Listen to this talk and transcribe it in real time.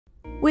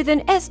With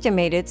an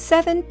estimated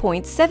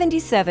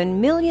 7.77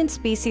 million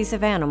species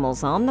of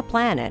animals on the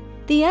planet,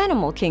 the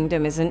animal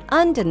kingdom is an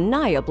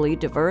undeniably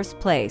diverse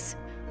place.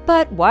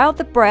 But while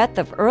the breadth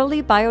of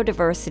early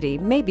biodiversity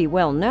may be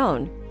well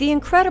known, the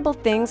incredible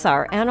things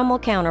our animal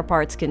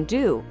counterparts can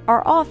do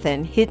are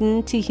often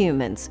hidden to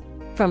humans.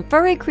 From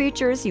furry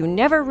creatures you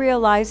never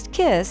realized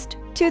kissed,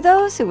 to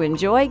those who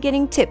enjoy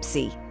getting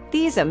tipsy,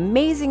 these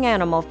amazing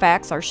animal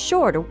facts are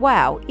sure to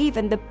wow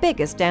even the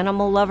biggest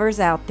animal lovers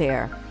out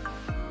there.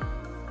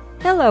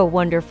 Hello,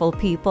 wonderful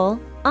people.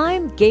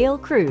 I'm Gail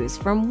Cruz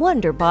from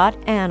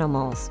Wonderbot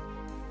Animals.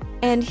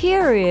 And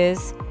here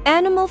is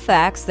animal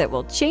facts that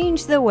will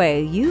change the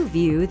way you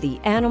view the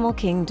animal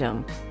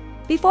kingdom.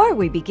 Before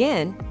we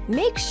begin,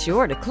 make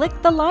sure to click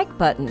the like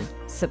button,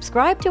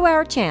 subscribe to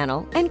our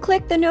channel, and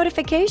click the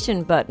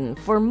notification button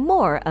for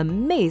more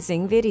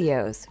amazing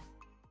videos.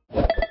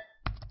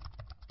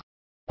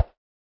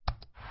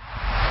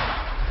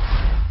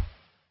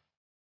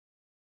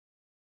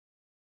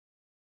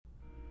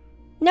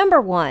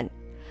 Number 1.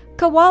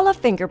 Koala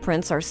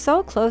fingerprints are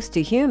so close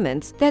to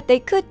humans that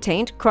they could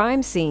taint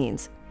crime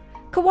scenes.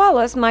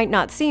 Koalas might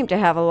not seem to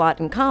have a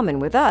lot in common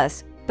with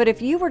us, but if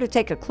you were to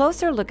take a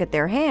closer look at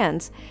their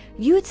hands,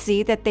 you'd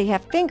see that they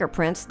have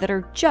fingerprints that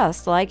are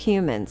just like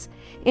humans.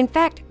 In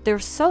fact, they're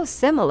so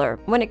similar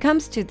when it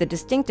comes to the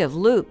distinctive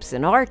loops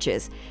and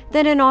arches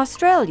that in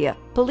Australia,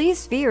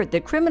 police feared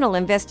that criminal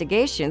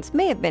investigations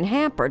may have been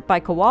hampered by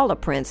koala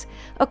prints,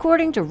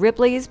 according to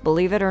Ripley's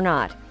Believe It or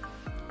Not.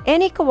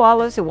 Any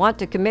koalas who want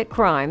to commit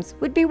crimes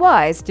would be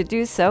wise to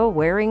do so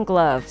wearing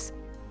gloves.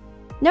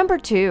 Number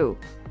 2.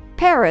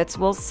 Parrots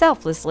will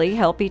selflessly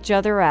help each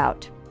other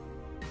out.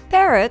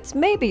 Parrots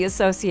may be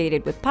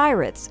associated with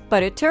pirates,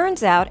 but it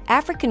turns out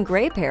African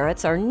gray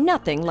parrots are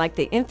nothing like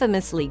the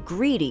infamously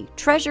greedy,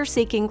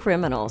 treasure-seeking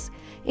criminals.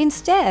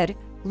 Instead,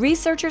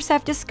 researchers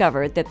have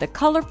discovered that the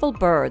colorful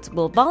birds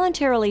will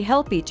voluntarily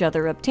help each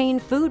other obtain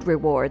food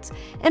rewards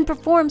and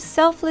perform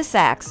selfless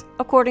acts,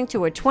 according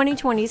to a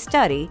 2020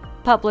 study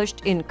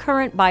published in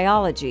Current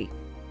Biology.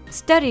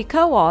 Study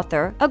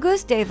co-author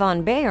Auguste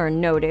van Bayern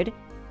noted,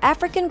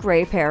 African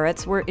gray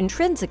parrots were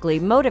intrinsically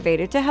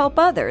motivated to help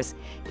others,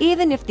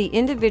 even if the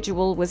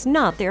individual was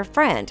not their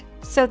friend,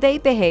 so they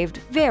behaved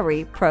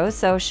very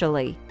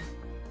pro-socially.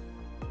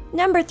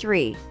 Number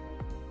 3.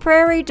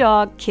 Prairie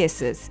dog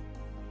kisses.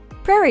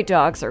 Prairie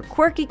dogs are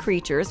quirky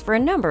creatures for a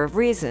number of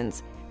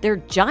reasons. They're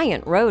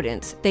giant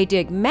rodents, they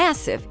dig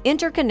massive,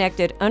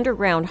 interconnected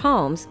underground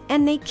homes,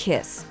 and they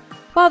kiss.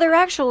 While they're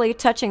actually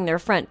touching their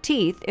front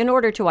teeth in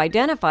order to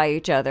identify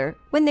each other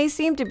when they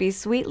seem to be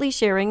sweetly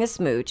sharing a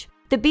smooch,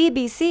 the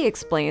BBC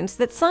explains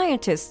that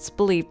scientists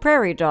believe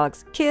prairie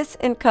dogs kiss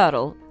and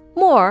cuddle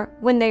more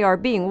when they are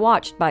being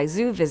watched by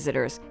zoo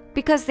visitors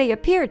because they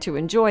appear to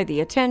enjoy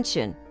the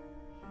attention.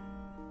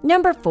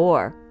 Number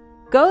 4.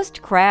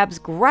 Ghost crabs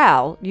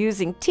growl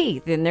using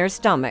teeth in their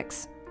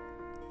stomachs.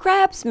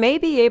 Crabs may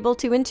be able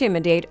to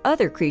intimidate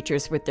other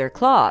creatures with their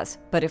claws,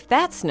 but if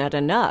that's not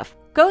enough,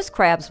 ghost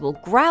crabs will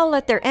growl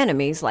at their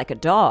enemies like a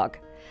dog.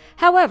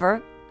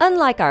 However,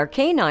 unlike our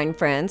canine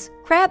friends,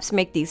 crabs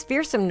make these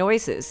fearsome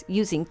noises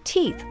using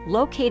teeth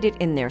located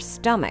in their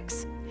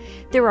stomachs.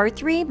 There are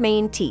 3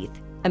 main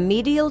teeth, a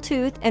medial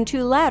tooth and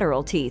 2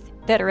 lateral teeth,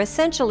 that are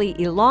essentially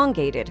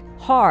elongated,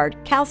 hard,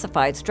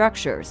 calcified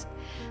structures.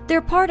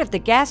 They're part of the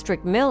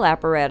gastric mill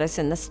apparatus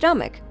in the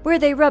stomach, where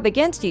they rub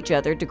against each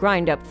other to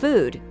grind up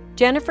food,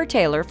 Jennifer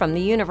Taylor from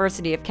the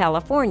University of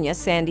California,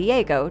 San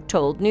Diego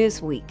told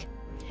Newsweek.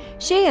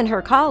 She and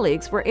her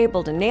colleagues were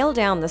able to nail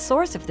down the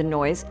source of the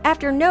noise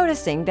after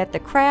noticing that the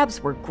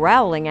crabs were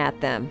growling at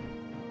them.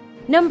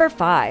 Number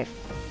 5.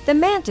 The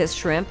mantis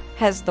shrimp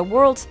has the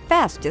world's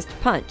fastest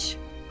punch.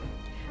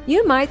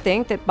 You might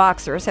think that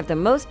boxers have the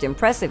most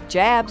impressive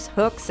jabs,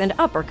 hooks, and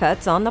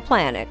uppercuts on the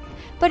planet,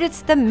 but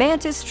it's the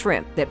mantis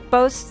shrimp that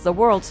boasts the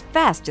world's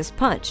fastest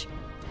punch.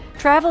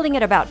 Traveling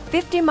at about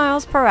 50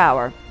 miles per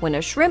hour, when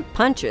a shrimp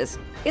punches,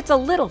 it's a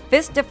little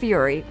fist of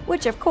fury,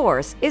 which of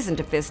course isn't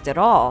a fist at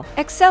all,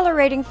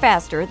 accelerating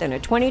faster than a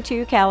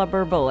 .22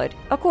 caliber bullet,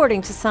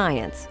 according to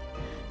Science.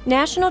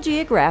 National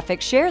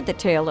Geographic shared the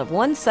tale of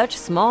one such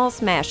small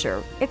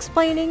smasher,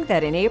 explaining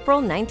that in April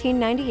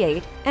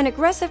 1998, an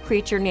aggressive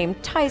creature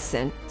named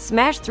Tyson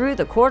smashed through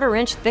the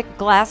quarter-inch thick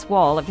glass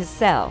wall of his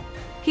cell.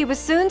 He was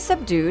soon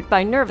subdued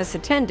by nervous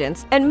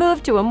attendants and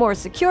moved to a more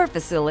secure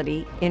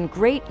facility in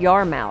Great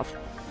Yarmouth.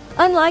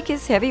 Unlike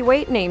his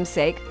heavyweight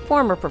namesake,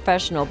 former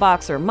professional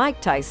boxer Mike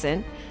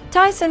Tyson,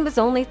 Tyson was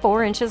only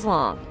 4 inches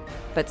long.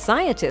 But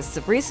scientists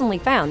have recently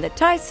found that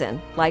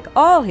Tyson, like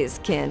all his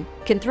kin,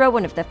 can throw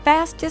one of the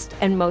fastest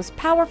and most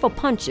powerful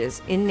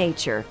punches in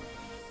nature.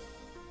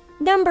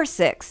 Number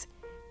 6.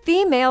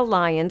 Female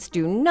lions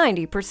do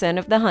 90%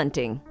 of the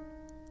hunting.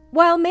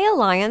 While male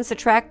lions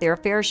attract their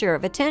fair share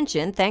of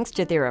attention thanks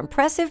to their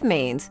impressive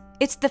manes,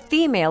 it's the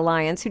female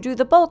lions who do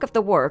the bulk of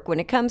the work when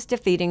it comes to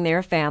feeding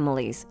their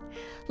families.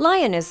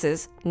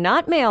 Lionesses,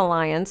 not male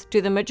lions,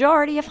 do the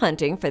majority of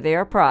hunting for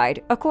their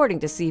pride, according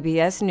to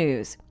CBS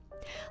News.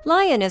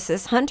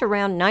 Lionesses hunt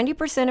around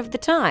 90% of the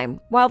time,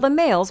 while the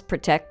males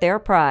protect their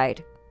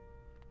pride.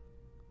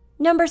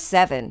 Number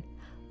 7.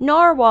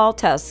 Narwhal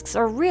tusks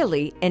are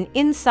really an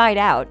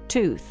inside-out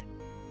tooth.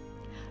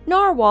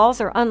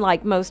 Narwhals are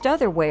unlike most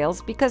other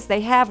whales because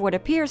they have what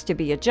appears to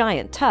be a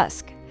giant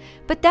tusk.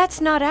 But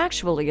that's not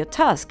actually a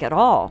tusk at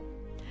all.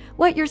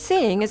 What you're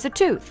seeing is a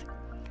tooth.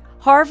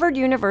 Harvard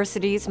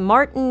University's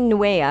Martin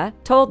Nuea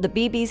told the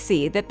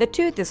BBC that the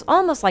tooth is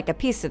almost like a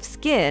piece of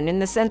skin in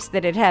the sense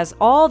that it has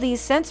all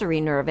these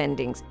sensory nerve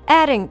endings,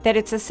 adding that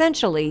it's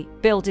essentially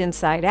built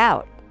inside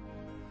out.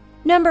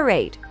 Number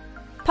 8.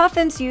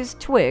 Puffins use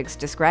twigs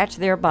to scratch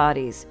their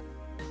bodies.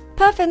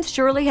 Puffins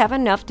surely have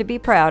enough to be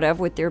proud of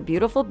with their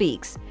beautiful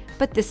beaks,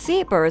 but the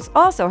seabirds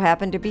also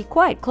happen to be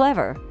quite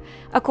clever.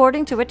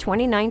 According to a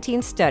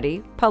 2019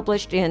 study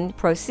published in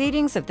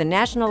Proceedings of the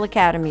National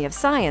Academy of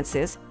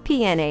Sciences,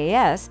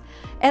 PNAS,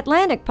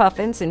 Atlantic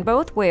puffins in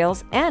both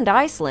Wales and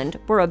Iceland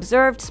were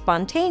observed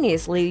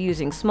spontaneously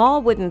using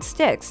small wooden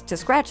sticks to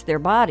scratch their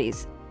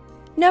bodies.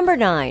 Number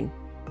 9.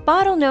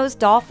 Bottlenose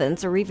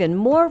dolphins are even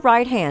more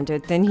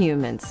right-handed than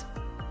humans.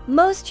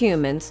 Most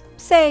humans,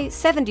 say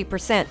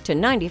 70% to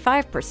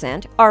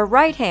 95%, are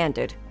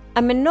right-handed.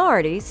 A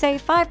minority, say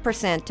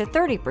 5% to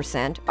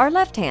 30%, are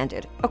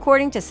left-handed,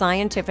 according to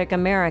Scientific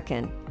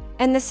American.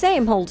 And the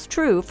same holds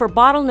true for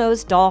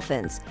bottlenose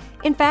dolphins.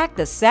 In fact,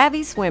 the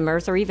savvy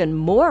swimmers are even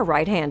more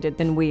right-handed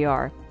than we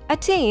are. A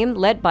team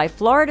led by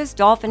Florida's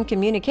Dolphin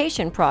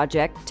Communication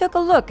Project took a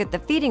look at the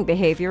feeding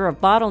behavior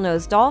of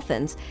bottlenose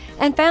dolphins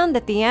and found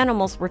that the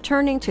animals were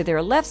turning to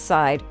their left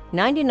side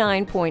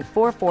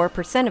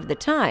 99.44% of the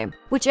time,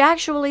 which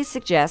actually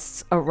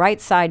suggests a right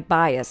side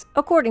bias,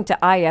 according to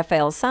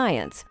IFL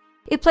Science.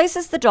 It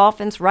places the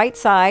dolphin's right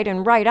side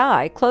and right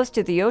eye close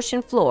to the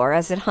ocean floor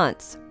as it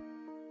hunts.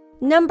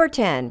 Number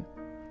 10.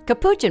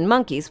 Capuchin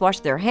monkeys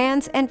wash their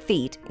hands and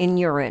feet in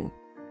urine.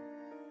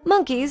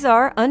 Monkeys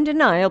are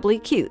undeniably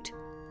cute.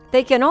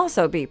 They can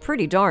also be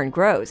pretty darn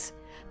gross.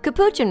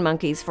 Capuchin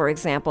monkeys, for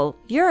example,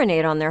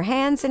 urinate on their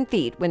hands and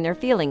feet when they're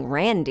feeling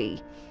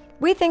randy.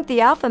 We think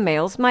the alpha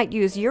males might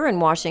use urine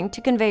washing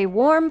to convey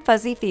warm,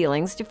 fuzzy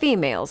feelings to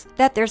females,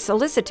 that their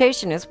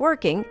solicitation is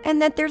working,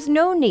 and that there's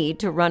no need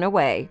to run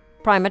away,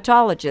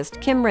 primatologist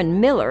Kimron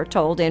Miller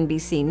told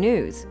NBC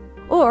News.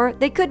 Or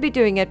they could be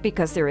doing it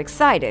because they're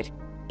excited.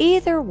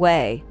 Either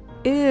way,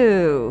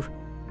 ew.